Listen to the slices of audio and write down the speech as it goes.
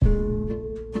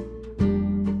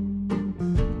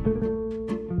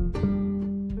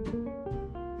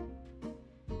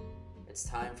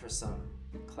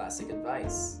classic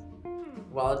advice.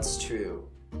 While it's true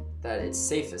that it's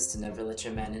safest to never let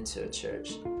your man into a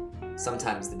church,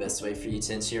 sometimes the best way for you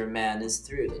to enter your man is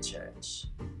through the church.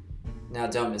 Now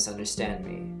don't misunderstand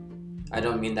me. I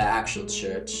don't mean the actual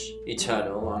church,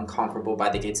 eternal, unconquerable by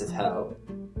the gates of hell.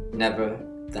 Never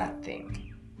that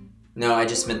thing. No, I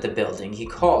just meant the building he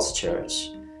calls church,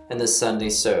 and the Sunday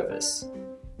service.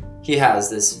 He has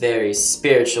this very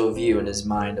spiritual view in his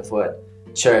mind of what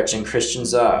church and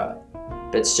Christians are,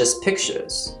 but it's just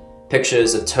pictures.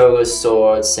 Pictures of togas,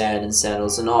 swords, sand and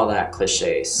sandals, and all that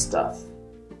cliche stuff.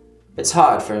 It's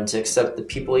hard for him to accept the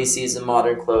people he sees in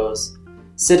modern clothes,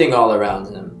 sitting all around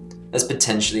him, as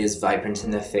potentially as vibrant in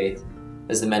their faith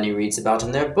as the men he reads about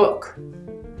in their book.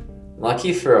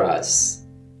 Lucky for us,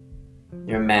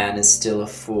 your man is still a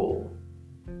fool.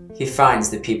 He finds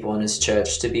the people in his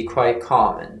church to be quite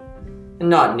common, and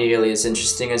not nearly as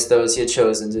interesting as those he had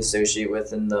chosen to associate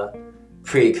with in the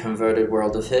pre-converted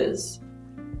world of his.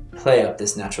 Play up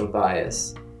this natural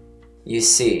bias. You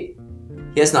see,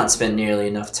 he has not spent nearly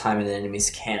enough time in the enemy's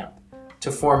camp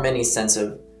to form any sense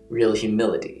of real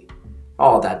humility.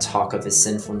 All that talk of his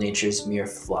sinful nature is mere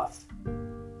fluff.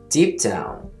 Deep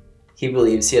down, he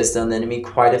believes he has done the enemy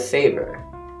quite a favor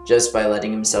just by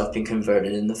letting himself be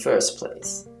converted in the first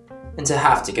place, and to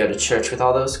have to go to church with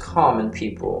all those common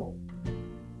people.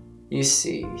 You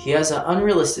see, he has an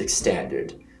unrealistic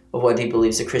standard of what he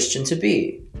believes a Christian to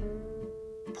be.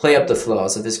 Play up the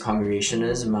flaws of his congregation in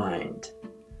his mind.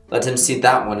 Let him see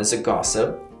that one as a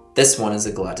gossip, this one as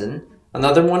a glutton,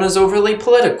 another one as overly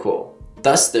political.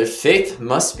 Thus their faith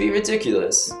must be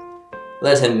ridiculous.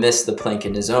 Let him miss the plank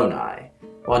in his own eye,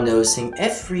 while noticing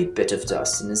every bit of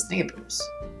dust in his neighbor's.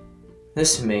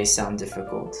 This may sound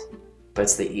difficult, but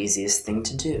it's the easiest thing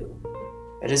to do.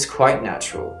 It is quite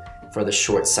natural for the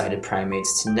short-sighted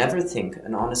primates to never think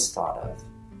an honest thought of.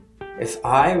 If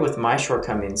I, with my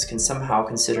shortcomings, can somehow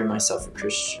consider myself a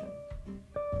Christian,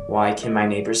 why can my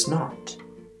neighbors not?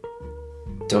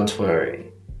 Don't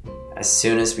worry. As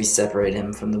soon as we separate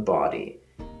him from the body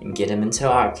and get him into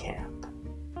our camp,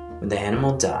 when the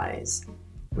animal dies,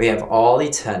 we have all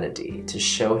eternity to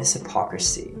show his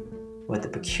hypocrisy with the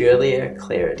peculiar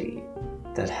clarity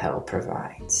that hell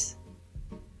provides.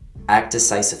 Act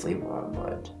decisively,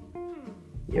 Wormwood.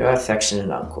 Your affectionate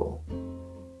uncle,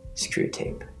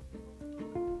 Screwtape.